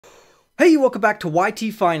Hey, welcome back to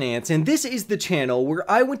YT Finance, and this is the channel where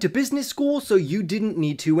I went to business school so you didn't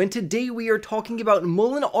need to, and today we are talking about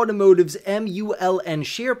Mullen Automotive's MULN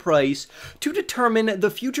share price to determine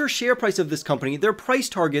the future share price of this company, their price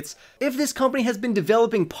targets, if this company has been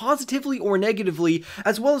developing positively or negatively,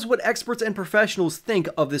 as well as what experts and professionals think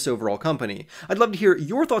of this overall company. I'd love to hear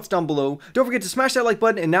your thoughts down below. Don't forget to smash that like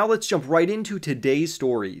button, and now let's jump right into today's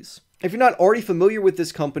stories. If you're not already familiar with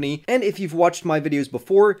this company, and if you've watched my videos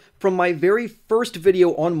before, from my very first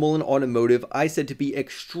video on Mullen Automotive, I said to be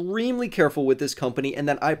extremely careful with this company and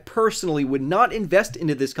that I personally would not invest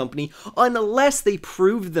into this company unless they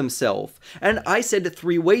proved themselves. And I said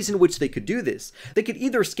 3 ways in which they could do this. They could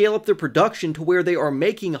either scale up their production to where they are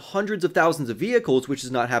making hundreds of thousands of vehicles, which is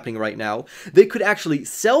not happening right now. They could actually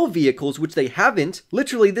sell vehicles, which they haven't.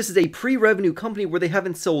 Literally, this is a pre-revenue company where they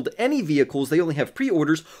haven't sold any vehicles, they only have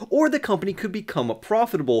pre-orders, or the company could become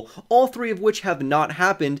profitable, all 3 of which have not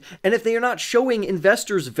happened, and if they are not showing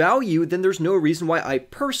investors value, then there's no reason why I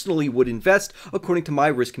personally would invest according to my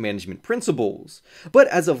risk management principles. But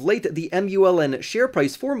as of late, the MULN share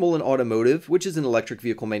price for Mullen Automotive, which is an electric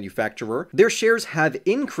vehicle manufacturer, their shares have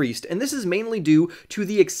increased, and this is mainly due to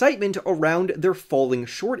the excitement around their falling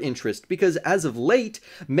short interest, because as of late,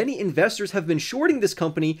 many investors have been shorting this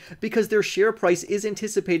company because their share price is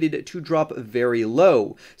anticipated to drop very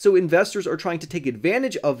low. So investors are trying to take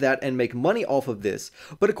advantage of that and make money off of this.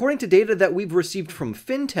 But according to data that we've received from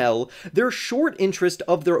Fintel, their short interest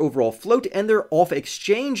of their overall float and their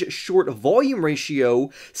off-exchange short volume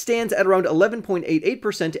ratio stands at around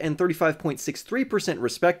 11.88% and 35.63%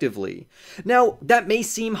 respectively. Now, that may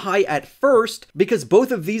seem high at first because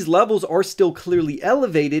both of these levels are still clearly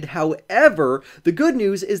elevated. However, the good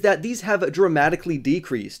news is that these have dramatically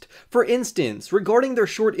decreased. For instance, regarding their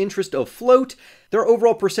short interest of float, their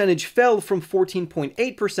overall percentage fell from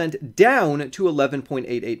 14.8% down to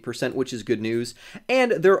 11.88%, which is good news,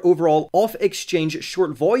 and their overall off-exchange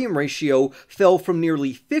short volume ratio fell from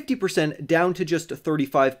nearly 50% down to just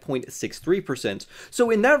 35.63%. So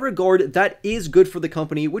in that regard, that is good for the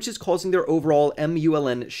company, which is causing their overall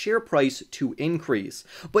MULN share price to increase.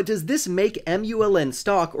 But does this make MULN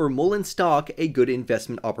stock or Mullen stock a good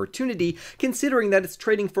investment opportunity, considering that it's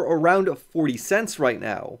trading for around 40 cents right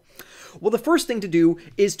now? Well, the first thing to do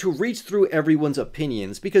is to reach through everyone's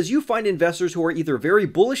opinions, because you find investors who are either very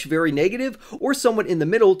bullish, very negative, or somewhat in the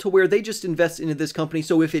middle to where they just invest into this company,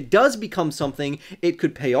 so if it does become something, it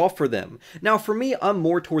could pay off for them. Now, for me, I'm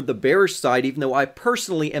more toward the bearish side, even though I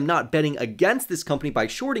personally am not betting against this company by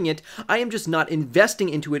shorting it. I am just not investing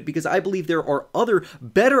into it because I believe there are other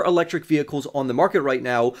better electric vehicles on the market right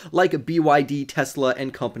now, like BYD, Tesla,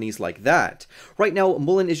 and companies like that. Right now,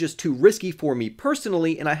 Mullen is just too risky for me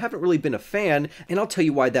personally, and I haven't really been a fan, and I'll tell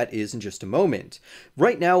you why that is in just a moment.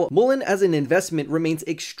 Right now, Mullen as an investment remains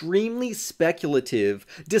extremely speculative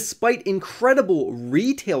despite incredible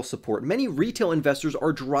retail support. Many retail investors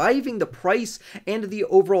are driving the price and the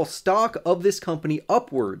overall stock of this company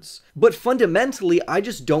upwards. But fundamentally, I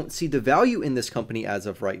just don't see the value in this company as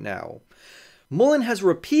of right now. Mullen has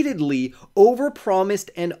repeatedly overpromised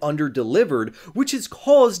and underdelivered, which has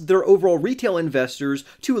caused their overall retail investors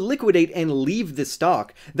to liquidate and leave the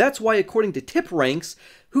stock. That's why, according to TipRanks,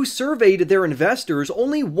 who surveyed their investors,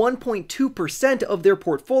 only 1.2% of their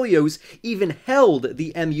portfolios even held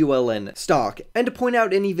the MULN stock. And to point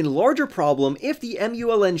out an even larger problem, if the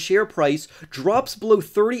MULN share price drops below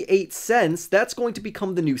 38 cents, that's going to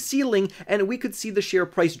become the new ceiling, and we could see the share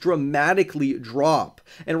price dramatically drop.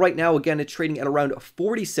 And right now, again, it's trading at around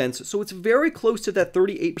 40 cents, so it's very close to that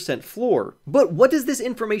 38% floor. But what does this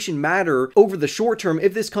information matter over the short term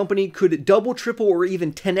if this company could double, triple, or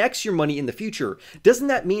even 10x your money in the future? Doesn't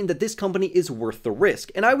that mean that this company is worth the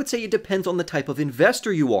risk? And I would say it depends on the type of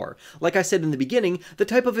investor you are. Like I said in the beginning, the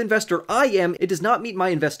type of investor I am, it does not meet my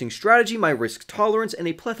investing strategy, my risk tolerance, and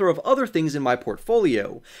a plethora of other things in my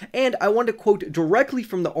portfolio. And I want to quote directly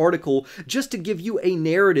from the article just to give you a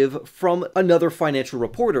narrative from another financial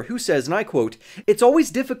reporter who says, and I quote, "It's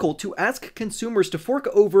always difficult to ask consumers to fork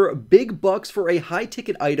over big bucks for a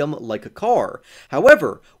high-ticket item like a car.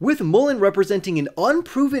 However, with Mullen representing an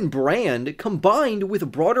unproven brand combined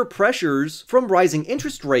with broader pressures from rising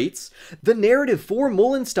interest rates, the narrative for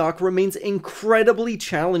Mullen stock remains incredibly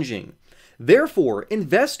challenging. Therefore,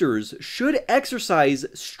 investors should exercise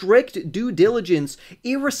strict due diligence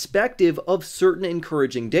irrespective of certain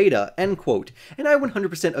encouraging data, end quote. And I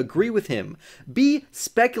 100% agree with him. Be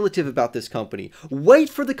speculative about this company. Wait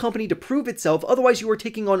for the company to prove itself, otherwise you are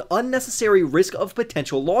taking on unnecessary risk of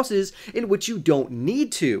potential losses in which you don't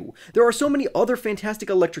need to. There are so many other fantastic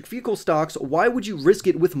electric vehicle stocks, why would you risk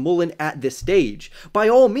it with Mullen at this stage? By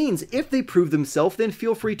all means, if they prove themselves, then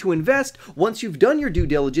feel free to invest once you've done your due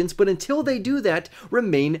diligence, but until they do that,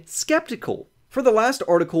 remain skeptical. For the last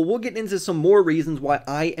article, we'll get into some more reasons why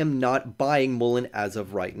I am not buying Mullen as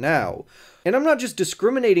of right now. And I'm not just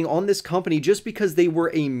discriminating on this company just because they were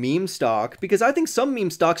a meme stock, because I think some meme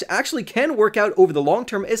stocks actually can work out over the long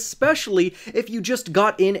term, especially if you just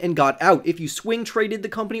got in and got out. If you swing traded the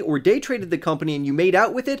company or day traded the company and you made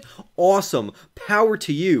out with it, awesome, power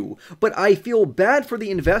to you. But I feel bad for the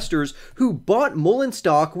investors who bought Mullen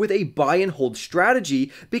stock with a buy and hold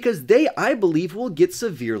strategy, because they, I believe, will get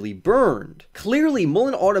severely burned. Clearly,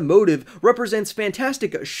 Mullen Automotive represents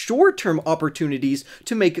fantastic short-term opportunities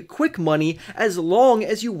to make quick money as long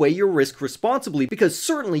as you weigh your risk responsibly, because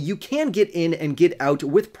certainly you can get in and get out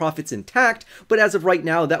with profits intact, but as of right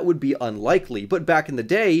now that would be unlikely. But back in the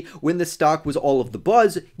day, when the stock was all of the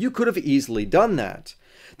buzz, you could have easily done that.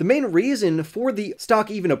 The main reason for the stock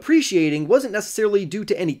even appreciating wasn't necessarily due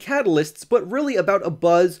to any catalysts, but really about a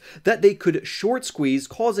buzz that they could short squeeze,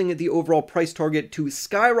 causing the overall price target to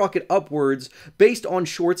skyrocket upwards based on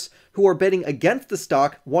shorts who are betting against the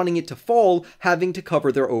stock, wanting it to fall, having to cover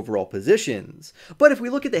their overall positions. But if we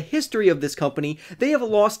look at the history of this company, they have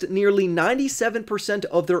lost nearly 97%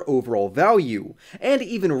 of their overall value. And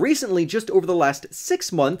even recently, just over the last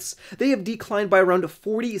 6 months, they have declined by around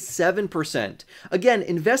 47%. Again,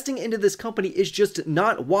 investing into this company is just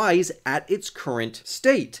not wise at its current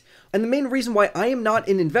state. And the main reason why I am not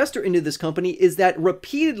an investor into this company is that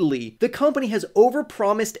repeatedly, the company has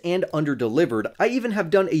overpromised and underdelivered. I even have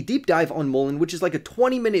done a deep dive on Mullen, which is like a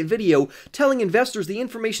 20-minute video telling investors the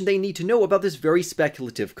information they need to know about this very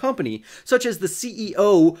speculative company, such as the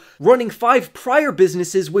CEO running 5 prior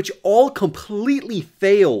businesses which all completely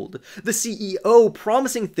failed. The CEO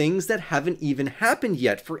promising things that haven't even happened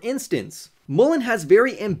yet, for instance. Mullen has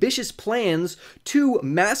very ambitious plans to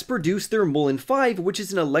mass produce their Mullen 5, which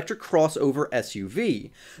is an electric crossover SUV.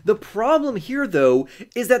 The problem here, though,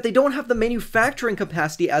 is that they don't have the manufacturing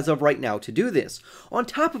capacity as of right now to do this. On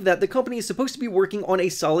top of that, the company is supposed to be working on a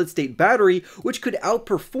solid-state battery, which could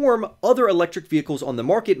outperform other electric vehicles on the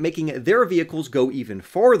market, making their vehicles go even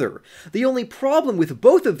farther. The only problem with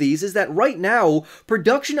both of these is that right now,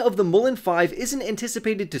 production of the Mullen 5 isn't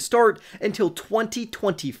anticipated to start until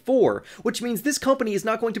 2024, which means this company is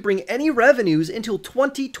not going to bring any revenues until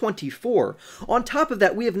 2024. On top of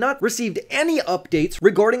that, we have not received any updates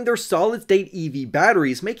regarding their solid-state EV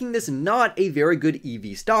batteries, making this not a very good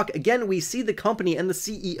EV stock. Again, we see the company and the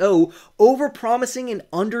CEO overpromising and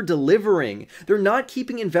under-delivering. They're not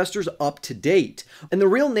keeping investors up to date. And the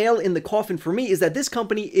real nail in the coffin for me is that this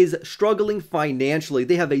company is struggling financially.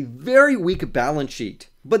 They have a very weak balance sheet.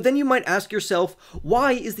 But then you might ask yourself,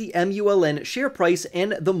 why is the MULN share price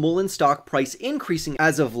and the Mullen stock price increasing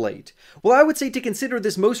as of late? Well, I would say to consider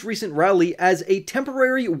this most recent rally as a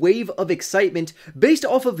temporary wave of excitement based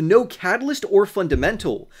off of no catalyst or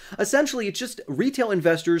fundamental. Essentially, it's just retail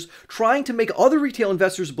investors trying to make other retail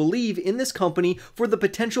investors believe in this company for the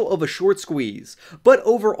potential of a short squeeze. But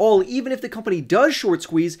overall, even if the company does short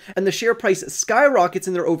squeeze and the share price skyrockets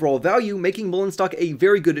in their overall value, making Mullen stock a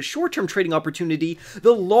very good short-term trading opportunity,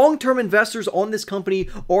 the long-term investors on this company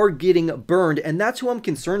are getting burned, and that's who I'm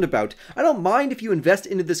concerned about. I don't mind if you invest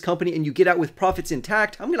into this company and you get out with profits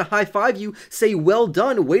intact. I'm gonna high-five you, say well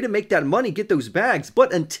done, way to make that money, get those bags.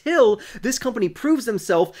 But until this company proves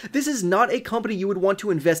themselves, this is not a company you would want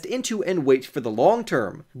to invest into and wait for the long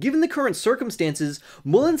term. Given the current circumstances,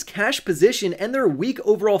 Mullen's cash position and their weak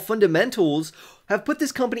overall fundamentals have put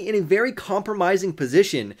this company in a very compromising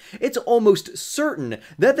position. It's almost certain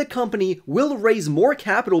that the company will raise more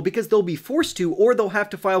capital because they'll be forced to, or they'll have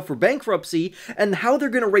to file for bankruptcy, and how they're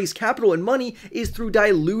going to raise capital and money is through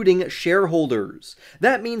diluting shareholders.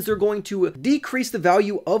 That means they're going to decrease the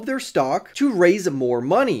value of their stock to raise more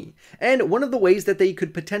money. And one of the ways that they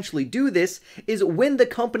could potentially do this is when the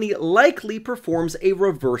company likely performs a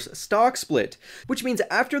reverse stock split, which means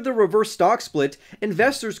after the reverse stock split,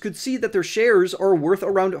 investors could see that their shares are worth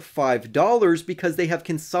around $5 because they have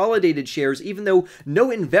consolidated shares, even though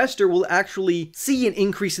no investor will actually see an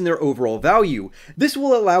increase in their overall value. This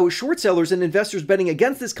will allow short sellers and investors betting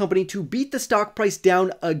against this company to beat the stock price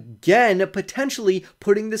down again, potentially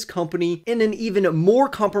putting this company in an even more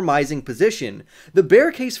compromising position. The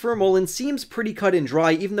bear case for Mullen seems pretty cut and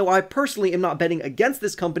dry, even though I personally am not betting against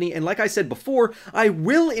this company, and like I said before, I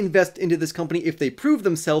will invest into this company if they prove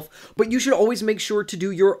themselves, but you should always make sure to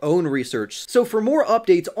do your own research. So for more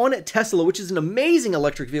updates on Tesla, which is an amazing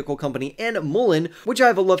electric vehicle company, and Mullen, which I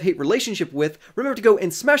have a love-hate relationship with, remember to go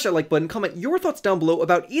and smash that like button, comment your thoughts down below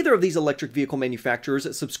about either of these electric vehicle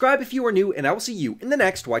manufacturers, subscribe if you are new, and I will see you in the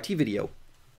next YT video.